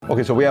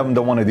Okay, so we haven't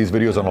done one of these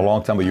videos in a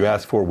long time, but you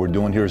asked for it. We're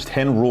doing here's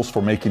 10 rules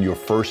for making your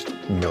first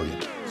million.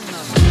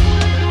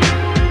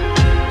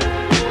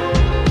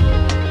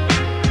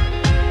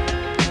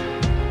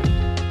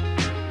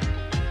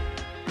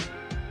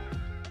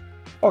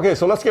 Okay,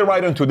 so let's get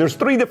right into it. There's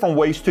 3 different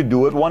ways to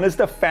do it. One is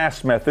the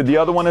fast method, the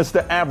other one is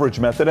the average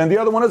method, and the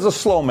other one is the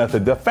slow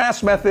method. The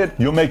fast method,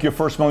 you'll make your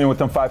first million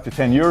within 5 to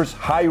 10 years.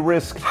 High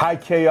risk, high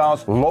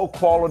chaos, low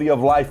quality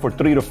of life for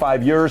 3 to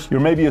 5 years. You're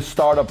maybe a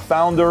startup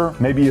founder,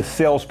 maybe a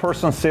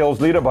salesperson,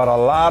 sales leader, but a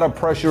lot of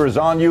pressure is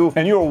on you,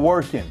 and you're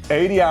working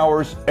 80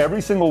 hours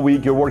every single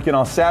week. You're working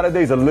on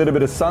Saturdays, a little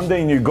bit of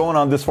Sunday, and you're going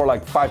on this for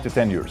like 5 to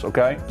 10 years,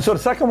 okay? So the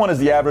second one is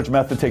the average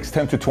method, takes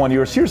 10 to 20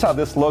 years. Here's how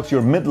this looks.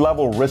 You're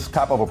mid-level risk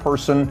type of a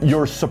person.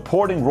 You're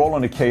supporting role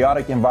in a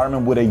chaotic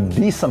environment with a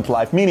decent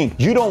life, meaning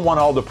you don't want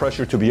all the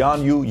pressure to be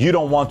on you. You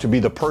don't want to be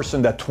the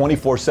person that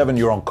 24/7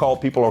 you're on call.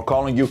 People are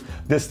calling you.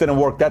 This didn't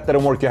work. That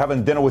didn't work. You're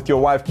having dinner with your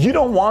wife. You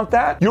don't want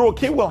that. You're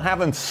okay with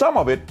having some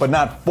of it, but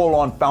not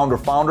full-on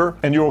founder,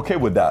 and you're okay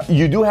with that.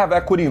 You do have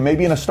equity.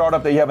 Maybe in a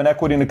startup that you have an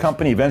equity in the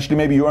company. Eventually,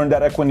 maybe you earn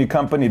that equity in the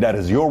company. That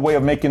is your way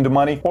of making the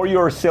money. Or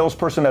you're a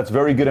salesperson that's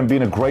very good in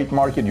being a great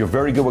market. You're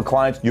very good with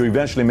clients. You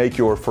eventually make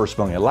your first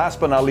million.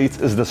 Last but not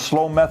least is the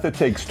slow method.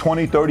 Takes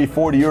 20, 30,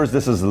 40 years.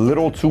 This is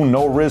little to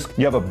no risk.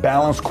 You have a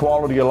balanced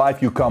quality of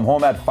life. You come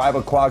home at 5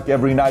 o'clock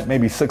every night,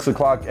 maybe 6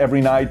 o'clock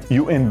every night.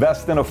 You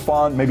invest in a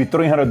fund, maybe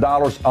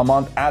 $300 a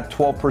month at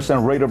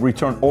 12% rate of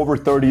return over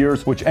 30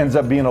 years, which ends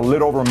up being a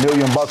little over $1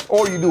 million.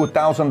 Or you do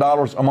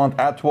 $1,000 a month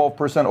at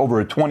 12% over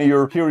a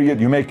 20-year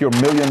period. You make your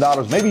 $1 million.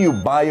 Maybe you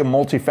buy a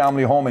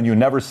multifamily home and you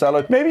never sell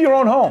it. Maybe your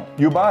own home.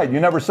 You buy it, you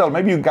never sell it.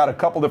 Maybe you got a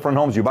couple different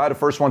homes. You buy the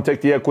first one,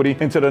 take the equity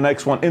into the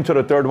next one, into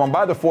the third one.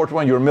 Buy the fourth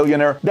one, you're a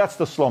millionaire. That's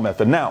the slow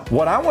method. Now,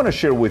 what I want to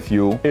share with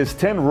you is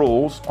 10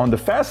 rules on the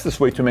fastest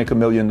way to make $1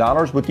 million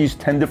with these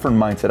 10 different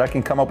mindsets. I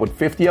can come up with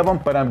 50 of them,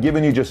 but I'm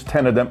giving you just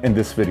 10 of them in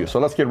this video. So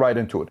let's get right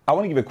into it. I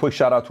want to give a quick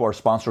shout out to our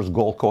sponsors,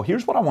 Goldco.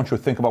 Here's what I want you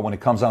to think about when it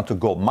comes down to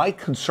gold. My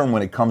concern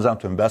when it comes down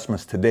to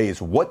investments today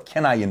is what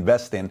can I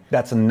invest in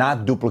that's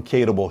not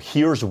duplicatable?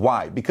 Here's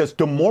why. Because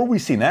the more we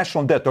see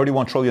national debt,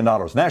 $31 trillion.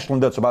 National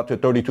debt's about to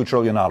 $32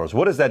 trillion.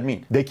 What does that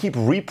mean? They keep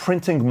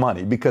reprinting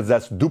money because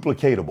that's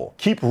duplicatable.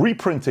 Keep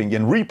reprinting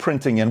and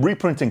reprinting and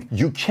reprinting.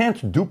 You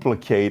can't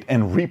duplicate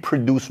and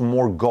reproduce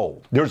more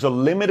gold. There's a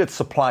limited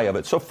supply of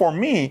it. So for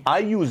me, I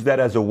use that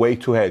as a way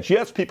to hedge.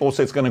 Yes, people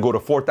say it's going to go to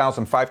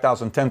 4,000,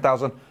 5,000,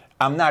 10,000.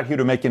 I'm not here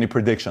to make any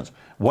predictions.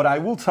 What I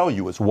will tell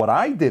you is what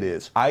I did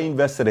is I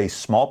invested a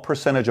small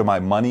percentage of my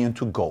money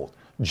into gold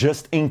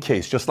just in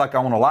case. Just like I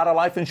own a lot of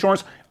life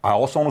insurance, I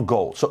also own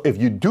gold. So if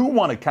you do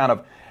want to kind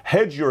of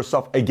hedge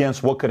yourself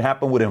against what could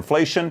happen with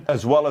inflation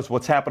as well as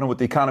what's happening with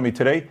the economy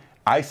today,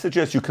 I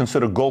suggest you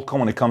consider Goldco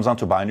when it comes down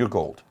to buying your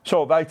gold.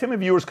 So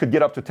Vitamin viewers could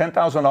get up to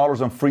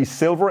 $10,000 in free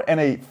silver and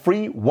a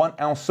free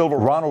 1-ounce silver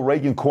Ronald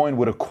Reagan coin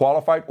with a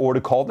qualified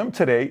order. Call them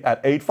today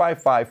at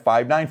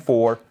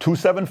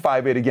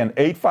 855-594-2758. Again,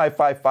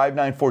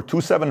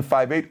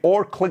 855-594-2758,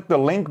 or click the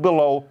link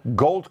below,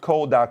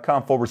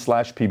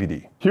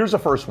 goldco.com/PBD. Here's the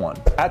first one.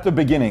 At the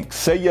beginning,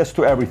 say yes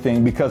to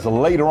everything, because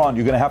later on,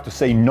 you're going to have to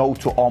say no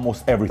to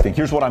almost everything.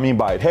 Here's what I mean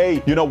by it.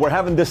 Hey, we're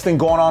having this thing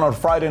going on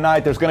Friday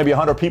night. There's going to be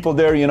 100 people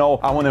there,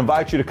 I want to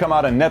invite you to come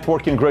out and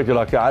networking. Great. You're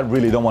like, I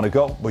really don't want to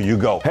go, but you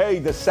go. Hey,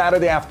 this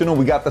Saturday afternoon,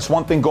 we got this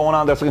one thing going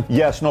on.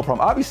 Yes, no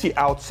problem. Obviously,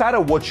 outside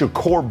of what your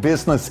core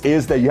business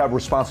is that you have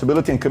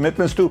responsibility and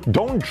commitments to,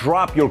 don't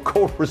drop your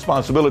core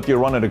responsibility of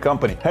running a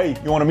company. Hey,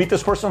 you want to meet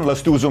this person?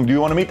 Let's do Zoom. Do you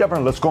want to meet that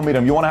person? Let's go meet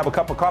him. You want to have a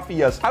cup of coffee?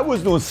 Yes. I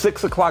was doing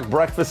 6 o'clock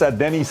breakfast at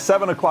Denny's,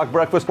 7 o'clock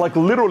breakfast. Like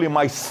literally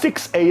my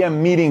 6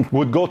 a.m. meeting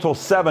would go till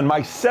 7.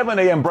 My 7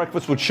 a.m.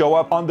 breakfast would show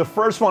up. On the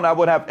first one, I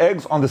would have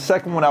eggs. On the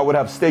second one, I would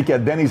have steak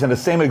at Denny's in the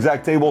same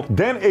exact table.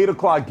 Then 8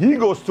 o'clock, he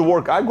goes to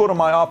work. I go to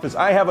my office.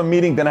 I have a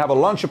meeting, then I have a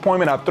lunch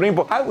appointment. I have 3.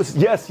 I was,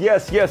 yes.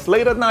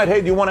 Late at night,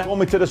 hey, do you want to go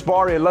me to this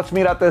bar? Hey, let's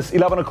meet at this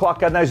 11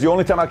 o'clock at night. It's the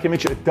only time I can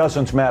meet you. It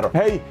doesn't matter.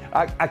 Hey,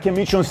 I can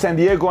meet you in San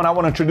Diego and I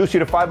want to introduce you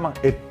to 5 miles.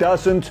 It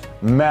doesn't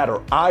matter.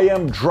 I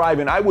am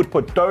driving. I would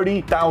put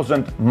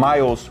 30,000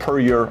 miles per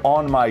year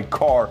on my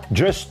car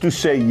just to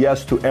say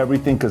yes to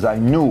everything, because I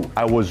knew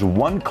I was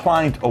one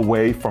client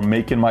away from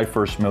making my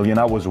first million.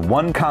 I was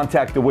one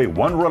contact away,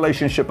 one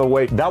relationship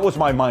away. That was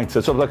my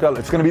mindset. So I was like, oh,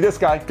 it's going to be this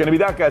guy, it's going to be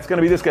that guy, it's going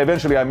to be this guy.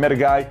 Eventually, I met a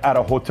guy at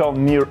a hotel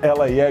near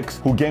LAX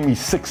who gave me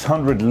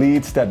 600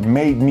 leads that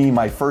made me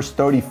my first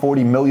 30,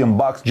 40 million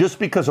bucks just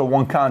because of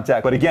one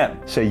contact. But again,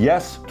 say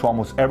yes to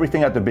almost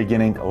everything at the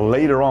beginning.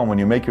 Later on, when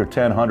you make your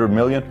 10, 100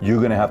 million, you're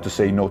going to have to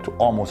say no to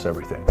almost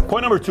everything.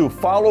 Point number 2,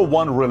 follow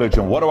one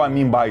religion. What do I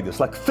mean by this?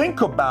 Like,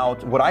 think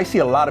about what I see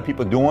a lot of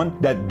people doing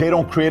that they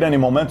don't create any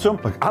momentum.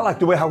 Like, I like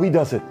the way how he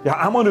does it. Yeah,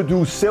 I'm going to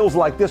do sales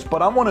like this,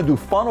 but I want to do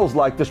funnels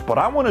like this, but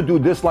I want to do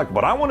this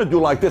but I want to do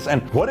like this.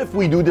 And what if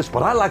we do this?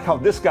 But I like how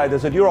this guy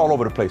does it. You're all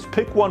over the place.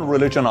 Pick one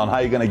religion on how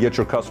you're going to get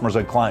your customers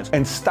and clients,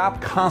 and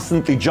stop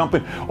constantly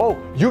jumping. Oh,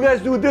 you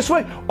guys do it this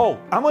way? Oh,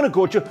 I'm going to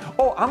coach you.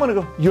 Oh, I'm going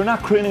to go. You're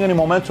not creating any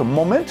momentum.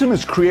 Momentum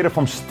is created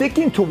from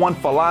sticking to one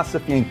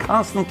philosophy and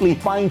constantly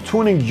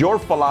fine-tuning your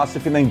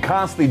philosophy and then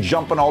constantly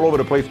jumping all over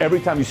the place Every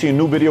time you see a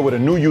new video with a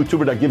new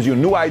YouTuber that gives you a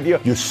new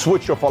idea, you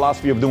switch your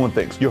philosophy of doing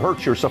things. You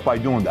hurt yourself by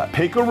doing that.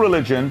 Pick a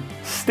religion,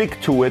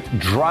 stick to it,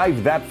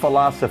 drive that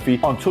philosophy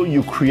until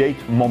you create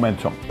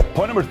momentum.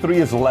 Point number 3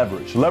 is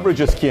leverage.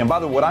 Leverage is key. And by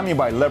the way, what I mean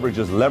by leverage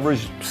is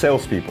leverage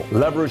salespeople,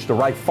 leverage the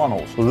right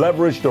funnels,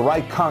 leverage the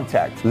right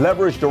contacts,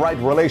 leverage the right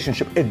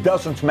relationship. It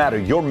doesn't matter.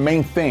 Your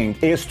main thing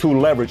is to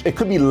leverage. It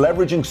could be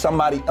leveraging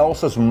somebody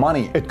else's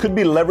money. It could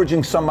be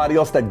leveraging somebody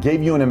else that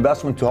gave you an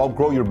investment to help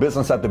grow your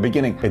business at the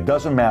beginning. It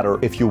doesn't matter.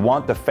 If you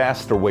want the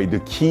faster way, the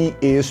key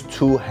is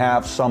to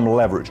have some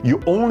leverage. You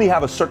only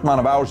have a certain amount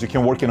of hours you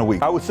can work in a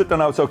week. I would sit there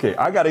and I would say, okay,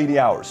 I got 80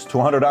 hours to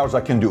 100 hours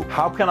I can do.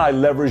 How can I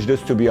leverage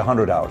this to be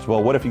 100 hours?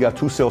 Well, what if you got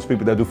 2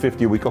 salespeople that do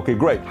 50 a week? Okay,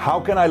 great. How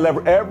can I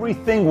leverage?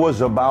 Everything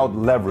was about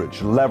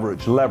leverage,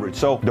 leverage, leverage.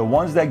 So the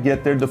ones that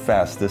get there the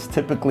fastest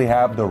typically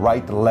have the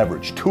right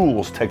leverage,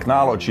 tools,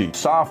 technology,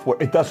 software.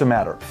 It doesn't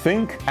matter.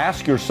 Think,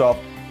 ask yourself,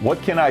 what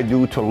can I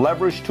do to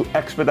leverage to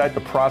expedite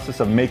the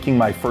process of making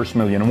my first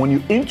million? And when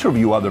you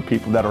interview other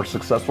people that are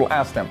successful,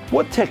 ask them,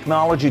 what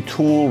technology,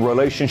 tool,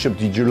 relationship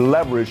did you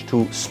leverage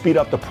to speed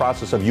up the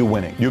process of you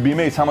winning? You'll be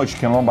amazed how much you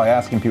can learn by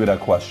asking people that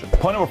question.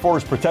 Point number 4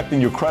 is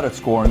protecting your credit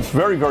score. And it's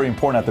very, very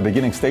important at the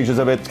beginning stages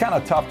of it. It's kind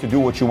of tough to do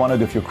what you want to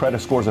do if your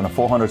credit score is in the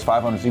 400s,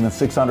 500s, even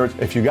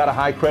 600s. If you got a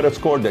high credit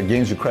score, that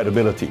gains you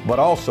credibility. But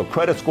also,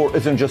 credit score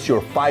isn't just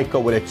your FICO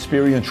with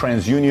Experian,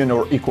 TransUnion,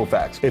 or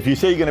Equifax. If you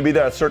say you're going to be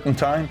there at a certain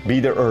time, be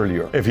there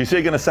earlier. If you say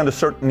you're going to send a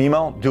certain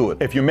email, do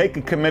it. If you make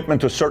a commitment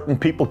to certain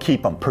people,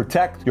 keep them.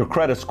 Protect your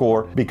credit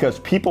score because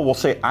people will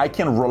say, I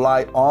can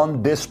rely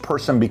on this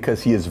person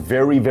because he is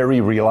very,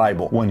 very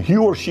reliable. When he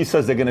or she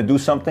says they're going to do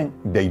something,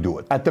 they do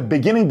it. At the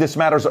beginning, this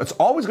matters. It's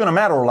always going to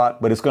matter a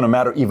lot, but it's going to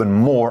matter even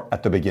more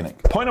at the beginning.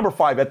 Point number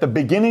 5, at the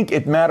beginning,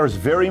 it matters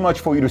very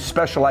much for you to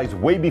specialize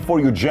way before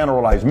you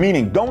generalize.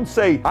 Meaning, don't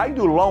say, I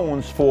do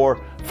loans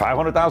for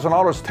 $500,000,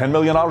 $10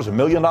 million, $1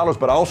 million,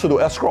 but I also do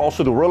escrow, I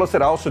also do real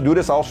estate, I also do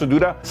this, I also do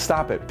that.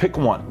 Stop it. Pick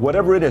one.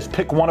 Whatever it is,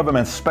 pick one of them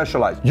and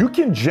specialize. You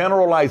can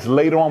generalize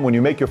later on when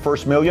you make your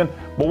first million,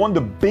 but one of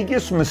the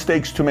biggest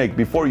mistakes to make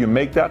before you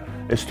make that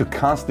is to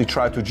constantly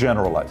try to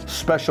generalize.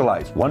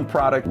 Specialize. One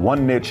product,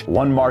 one niche,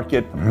 one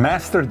market.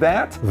 Master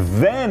that,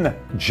 then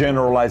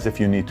generalize if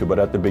you need to, but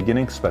at the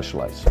beginning,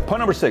 specialize. Point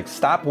number 6,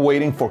 stop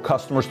waiting for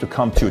customers to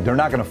come to you. They're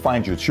not going to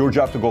find you. It's your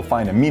job to go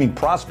find them. Meaning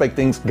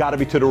prospecting's got to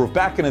be to the roof.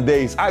 Back in the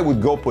days, I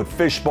would go put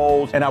fish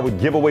bowls and I would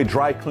give away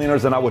dry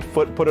cleaners and I would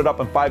put it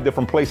up in 5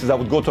 different places. I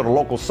would go to the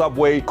local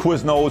Subway,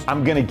 Quiznos.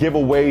 I'm going to give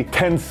away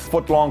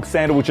 10-foot-long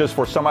sandwiches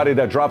for somebody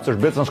that drops their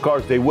business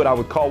cards. I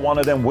would call one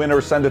of them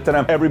winners, send it to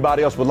them.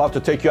 Everybody else would love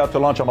to take you out to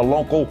lunch. I'm a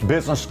local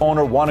business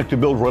owner wanting to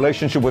build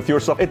relationship with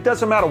yourself. It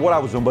doesn't matter what I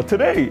was doing, but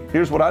today,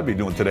 here's what I'd be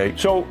doing today.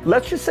 So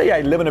let's just say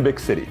I live in a big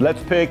city.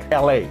 Let's pick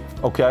LA,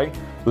 okay?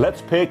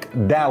 Let's pick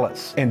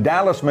Dallas. And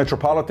Dallas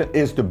Metropolitan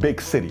is the big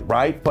city,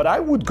 right? But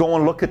I would go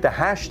and look at the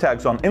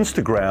hashtags on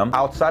Instagram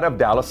outside of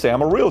Dallas, say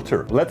I'm a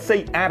realtor. Let's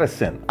say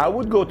Addison. I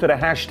would go to the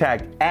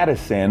hashtag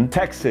Addison,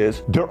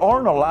 Texas. There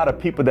aren't a lot of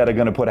people that are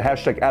gonna put a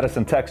hashtag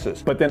Addison,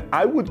 Texas. But then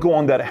I would go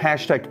on that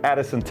hashtag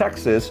Addison,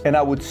 Texas, and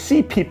I would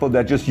see people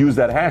that just use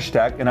that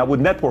hashtag and I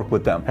would network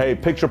with them. Hey,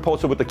 picture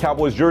posted with the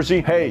Cowboys jersey.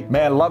 Hey,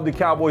 man, love the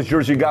Cowboys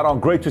jersey you got on.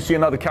 Great to see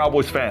another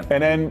Cowboys fan.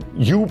 And then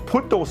you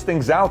put those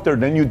things out there,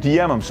 then you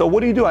DM them. So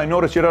what do you do? I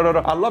notice you.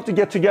 I'd love to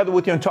get together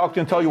with you and talk to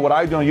you and tell you what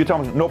I do. And you tell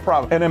me, no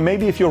problem. And then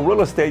maybe if you're real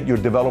estate, you're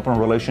developing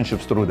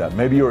relationships through that.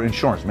 Maybe you're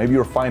insurance, maybe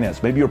you're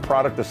finance, maybe your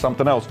product is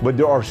something else. But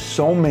there are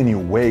so many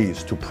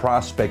ways to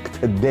prospect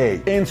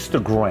today.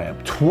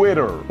 Instagram,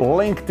 Twitter,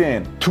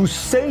 LinkedIn. To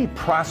say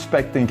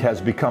prospecting has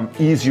become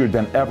easier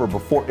than ever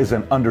before is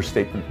an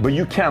understatement. But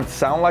you can't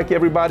sound like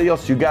everybody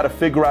else. You got to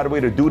figure out a way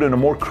to do it in a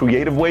more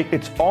creative way.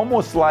 It's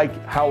almost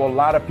like how a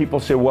lot of people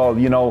say, well,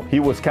 you know, he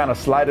was kind of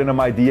sliding in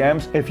my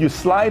DMs. If you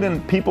slide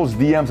in people's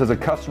DMs as a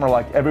customer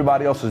like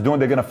everybody else is doing,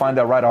 they're going to find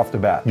that right off the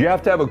bat. You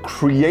have to have a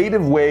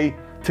creative way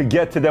to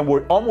get to them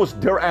where almost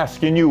they're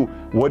asking you,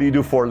 what do you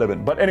do for a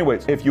living? But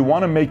anyways, if you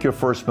want to make your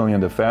first million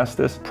the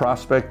fastest,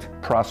 prospect,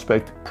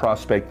 prospect,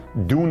 prospect.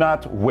 Do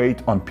not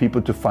wait on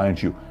people to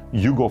find you.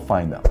 You go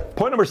find them.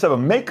 Point number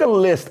 7, make a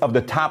list of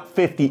the top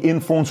 50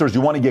 influencers you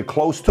want to get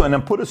close to and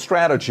then put a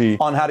strategy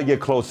on how to get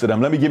close to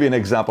them. Let me give you an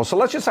example. So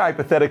let's just say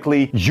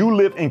hypothetically, you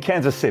live in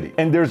Kansas City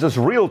and there's this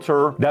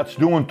realtor that's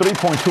doing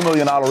 $3.2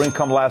 million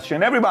income last year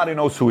and everybody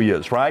knows who he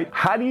is, right?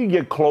 How do you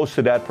get close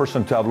to that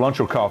person to have lunch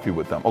or coffee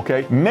with them,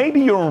 okay?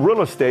 Maybe you're in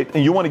real estate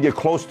and you want to get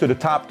close to the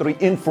top 3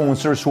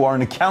 influencers who are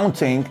in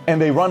accounting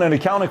and they run an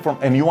accounting firm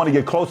and you want to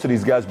get close to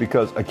these guys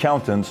because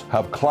accountants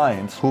have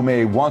clients who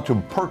may want to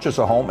purchase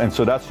a home and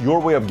so that's your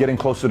way of getting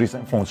close to these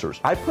these influencers.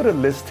 I put a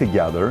list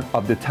together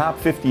of the top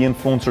 50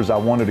 influencers I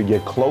wanted to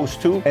get close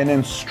to, and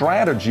then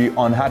strategy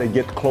on how to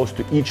get close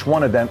to each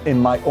one of them in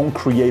my own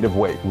creative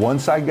way.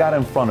 Once I got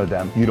in front of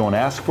them, you don't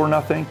ask for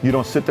nothing. You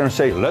don't sit there and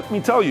say, let me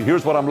tell you,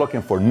 here's what I'm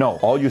looking for. No,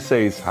 all you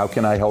say is, how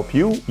can I help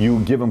you? You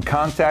give them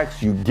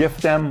contacts, you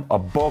gift them a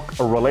book,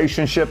 a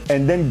relationship,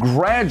 and then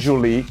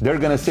gradually they're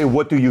gonna say,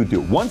 what do you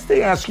do? Once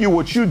they ask you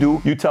what you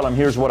do, you tell them,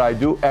 here's what I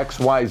do, X,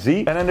 Y, Z,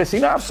 and then they say,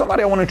 now I have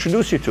somebody I want to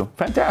introduce you to.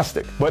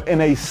 Fantastic. But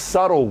in a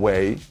subtle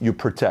way, you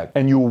protect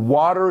and you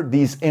water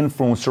these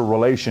influencer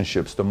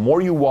relationships. The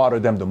more you water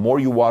them, the more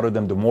you water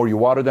them, the more you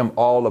water them,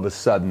 all of a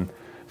sudden,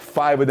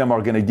 5 of them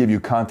are going to give you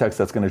context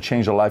that's going to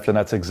change your life, and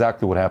that's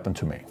exactly what happened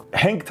to me.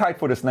 Hang tight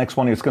for this next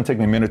one. It's going to take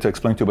me a minute to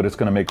explain to you, but it's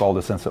going to make all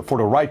the sense. For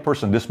the right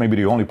person, this may be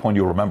the only point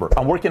you'll remember.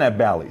 I'm working at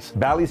Bally's.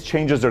 Bally's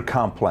changes their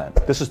comp plan.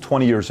 This is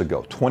 20 years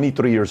ago,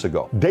 23 years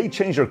ago. They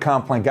changed their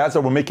comp plan. Guys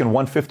that were making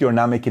 150 are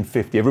now making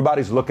 50.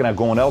 Everybody's looking at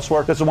going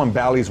elsewhere. This is when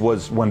Bally's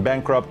went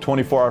bankrupt.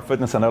 24 Hour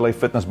Fitness and LA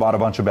Fitness bought a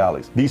bunch of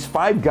Bally's. These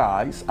 5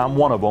 guys, I'm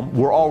one of them,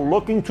 we're all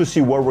looking to see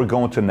where we're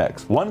going to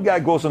next. One guy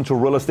goes into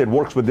real estate,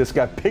 works with this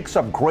guy, picks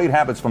up great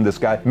habits from this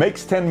guy,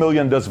 makes 10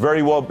 million, does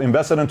very well,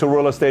 invested into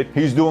real estate.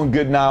 He's doing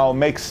good now,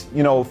 makes,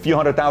 a few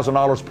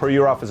 $100,000 per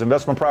year off his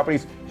investment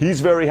properties.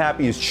 He's very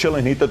happy, he's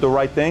chilling, he did the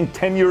right thing.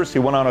 10 years, he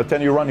went on a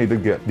 10-year run, he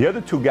did good. The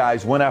other 2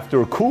 guys went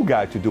after a cool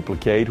guy to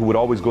duplicate, who would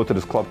always go to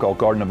this club called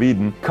Garden of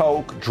Eden.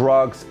 Coke,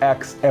 drugs,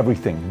 X,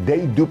 everything.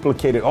 They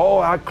duplicated,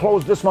 I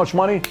closed this much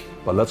money,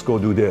 but let's go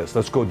do this,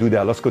 let's go do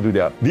that, let's go do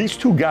that. These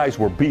 2 guys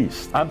were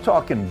beasts. I'm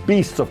talking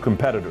beasts of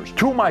competitors.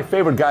 2 of my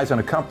favorite guys in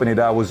a company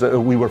that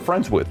we were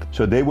friends with.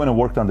 So they went and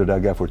worked under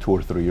that guy for 2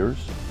 or 3 years.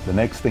 The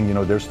next thing you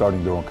know, they're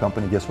starting their own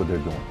company. Guess what they're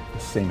doing?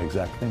 The same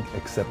exact thing,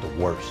 except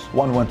worse.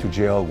 One went to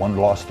jail, one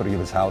lost 3 of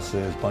his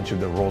houses, a bunch of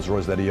the Rolls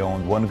Royce that he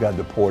owned, one got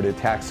deported,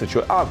 tax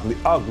situation,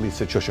 ugly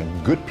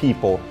situation. Good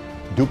people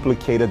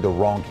duplicated the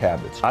wrong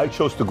habits. I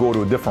chose to go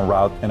to a different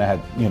route, and I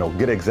had,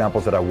 good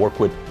examples that I work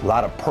with, a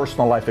lot of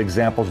personal life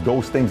examples,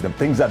 those things, the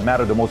things that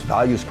matter the most,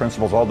 values,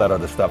 principles, all that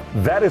other stuff.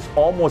 That is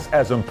almost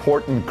as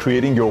important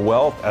creating your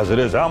wealth as it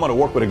is, I'm gonna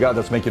work with a guy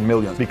that's making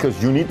millions,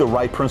 because you need the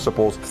right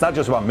principles. It's not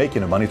just about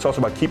making the money, it's also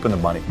about keeping the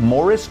money.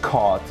 More is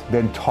caught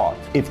than taught.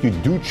 If you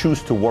do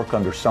choose to work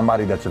under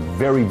somebody that's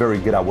very, very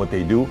good at what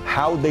they do,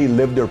 how they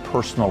live their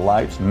personal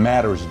lives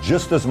matters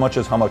just as much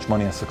as how much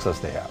money and success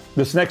they have.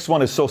 This next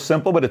one is so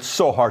simple, but it's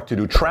so hard to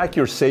do. Track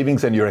your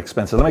savings and your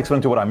expenses. Let me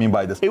explain to you what I mean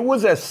by this. It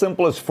was as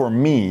simple as, for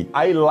me,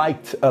 I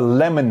liked a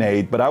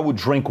lemonade, but I would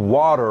drink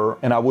water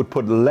and I would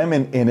put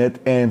lemon in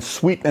it and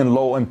sweeten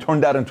low and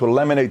turn that into a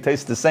lemonade.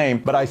 Tastes the same,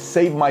 but I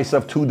saved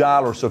myself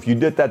 $2. So if you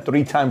did that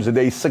 3 times a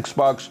day,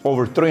 $6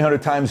 over 300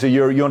 times a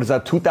year, you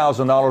understand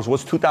 $2,000.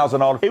 What's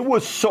 $2,000? It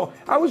was so,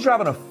 I was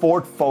driving a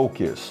Ford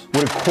Focus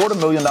with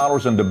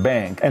 $250,000 in the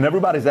bank, and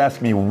everybody's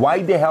asking me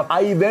why the hell.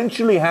 I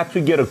eventually had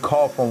to get a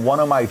call from one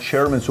of my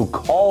chairmen who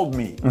called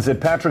me and said,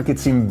 Patrick,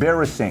 it's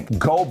embarrassing.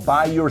 Go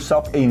buy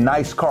yourself a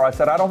nice car. I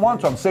said, I don't want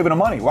to. I'm saving the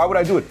money. Why would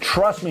I do it?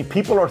 Trust me,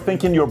 people are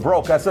thinking you're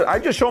broke. I said, I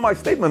just show my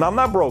statement. I'm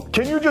not broke.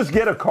 Can you just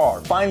get a car?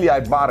 Finally, I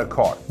bought a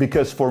car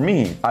because for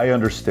me, I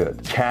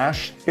understood.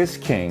 Cash is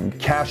king.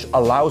 Cash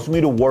allows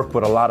me to work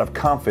with a lot of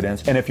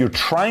confidence. And if you're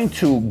trying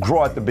to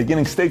grow at the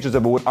beginning stages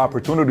of it with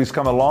opportunities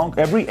come along,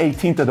 every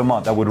 18th of the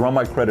month, I would run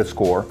my credit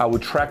score. I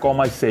would track all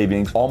my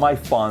savings, all my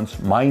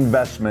funds, my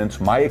investments,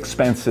 my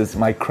expenses,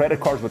 my credit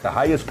cards with the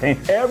highest paying,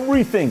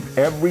 everything.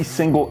 Every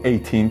single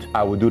 18th,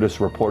 I would do this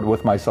report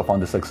with myself on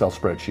this Excel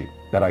spreadsheet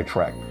that I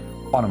track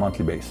on a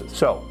monthly basis.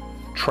 So,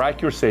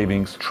 track your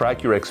savings,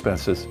 track your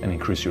expenses, and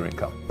increase your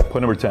income.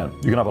 Point number 10,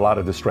 you're gonna have a lot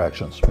of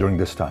distractions during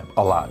this time.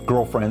 A lot.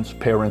 Girlfriends,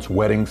 parents,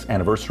 weddings,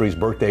 anniversaries,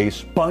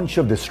 birthdays, bunch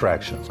of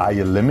distractions. I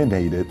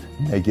eliminated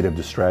negative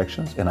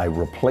distractions and I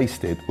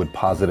replaced it with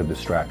positive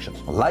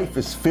distractions. Life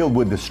is filled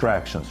with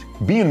distractions.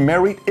 Being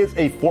married is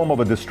a form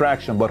of a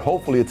distraction, but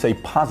hopefully it's a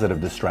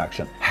positive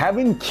distraction.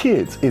 Having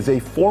kids is a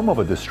form of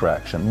a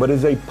distraction, but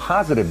is a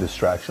positive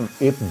distraction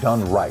if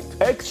done right.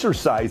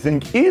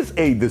 Exercising is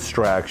a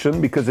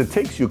distraction because it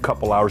takes you a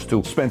couple hours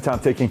to spend time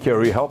taking care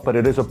of your health, but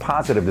it is a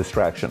positive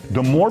distraction.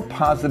 The more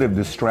positive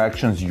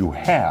distractions you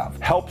have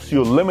helps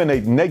you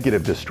eliminate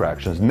negative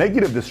distractions.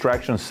 Negative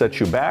distractions set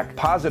you back.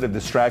 Positive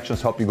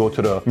distractions help you go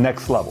to the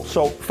next level.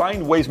 So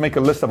find ways, make a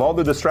list of all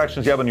the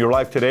distractions you have in your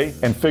life today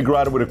and figure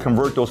out a way to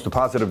convert those to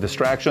positive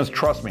distractions.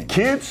 Trust me,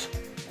 kids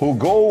who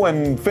go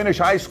and finish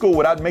high school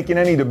without making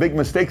any of the big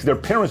mistakes, their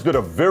parents did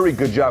a very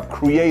good job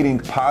creating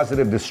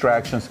positive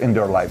distractions in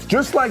their lives.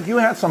 Just like you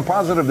had some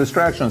positive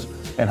distractions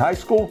in high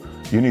school,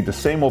 you need the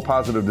same old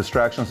positive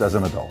distractions as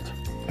an adult.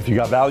 If you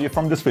got value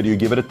from this video,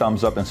 give it a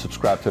thumbs up and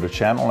subscribe to the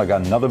channel. I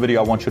got another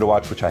video I want you to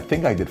watch, which I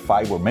think I did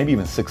 5 or maybe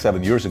even 6,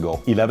 7 years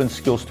ago. 11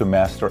 skills to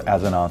master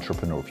as an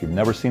entrepreneur. If you've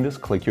never seen this,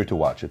 click here to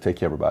watch it. Take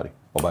care, everybody.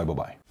 Bye-bye,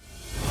 bye-bye.